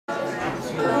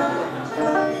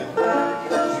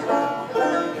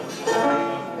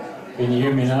Can you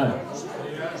hear me now?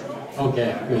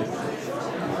 Okay, good.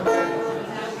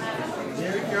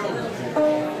 Here we go.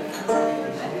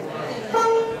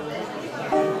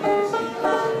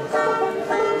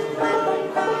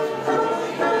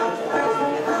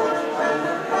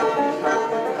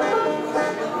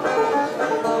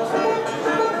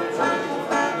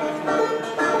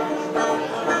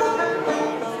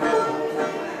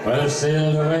 Well, I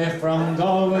sailed away from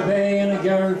Galway Bay in a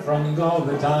girl from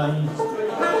Galway town.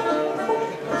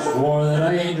 Swore that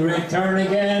I'd return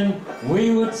again,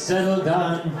 we would settle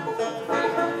down.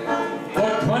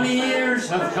 But 20 years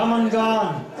have come and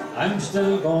gone, I'm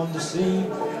still going to sea.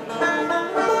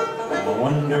 I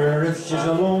wonder if she's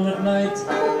alone at night,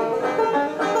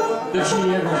 does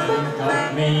she ever think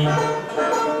of me?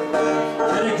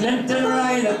 Should a glint in her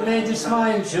eye that made you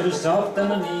smile, should have soft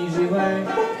and an easy way.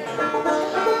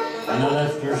 And I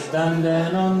left her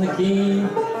standing on the quay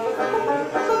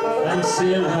and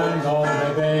sailed down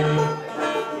Galway Bay.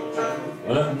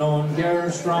 Well, I've known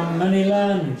girls from many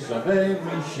lands of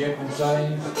every shape and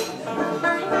size.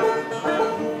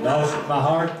 Lost my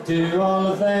heart to all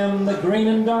of them, the green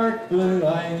and dark blue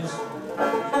eyes.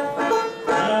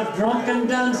 And I've drunk and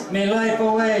danced me life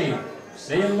away,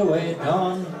 sailed away at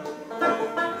dawn.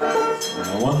 And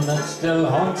the one that still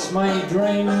haunts my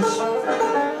dreams is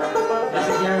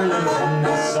the girl who's in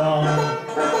this song.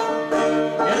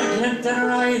 Get a glint in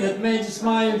her eye that made you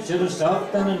smile, should have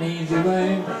stopped in an easy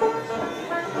way.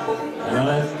 And I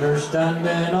left her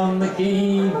standing on the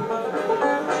quay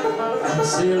and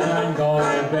sailed down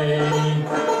Galway Bay.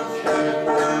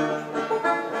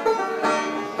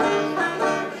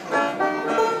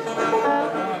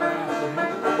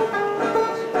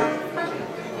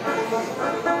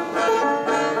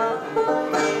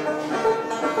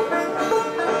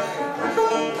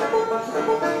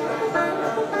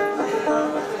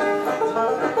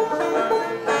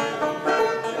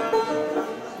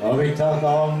 Well, we talk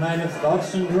all night of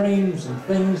thoughts and dreams and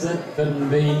things that couldn't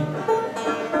be.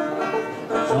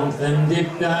 Something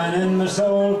deep down in my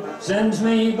soul sends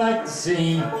me back to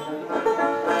sea.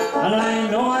 And I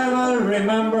know I will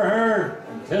remember her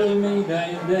until me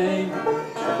dying day.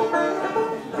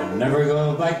 I'll never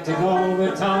go back to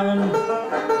Galway town,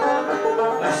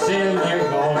 I sail near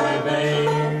Galway Bay.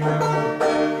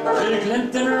 Should a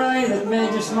glint in her eye that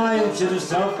made you smile, should have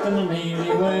stopped in an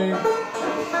easy way.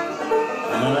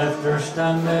 And I left her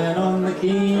standing on the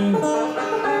quay and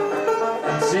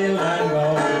sailed down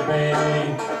Galway.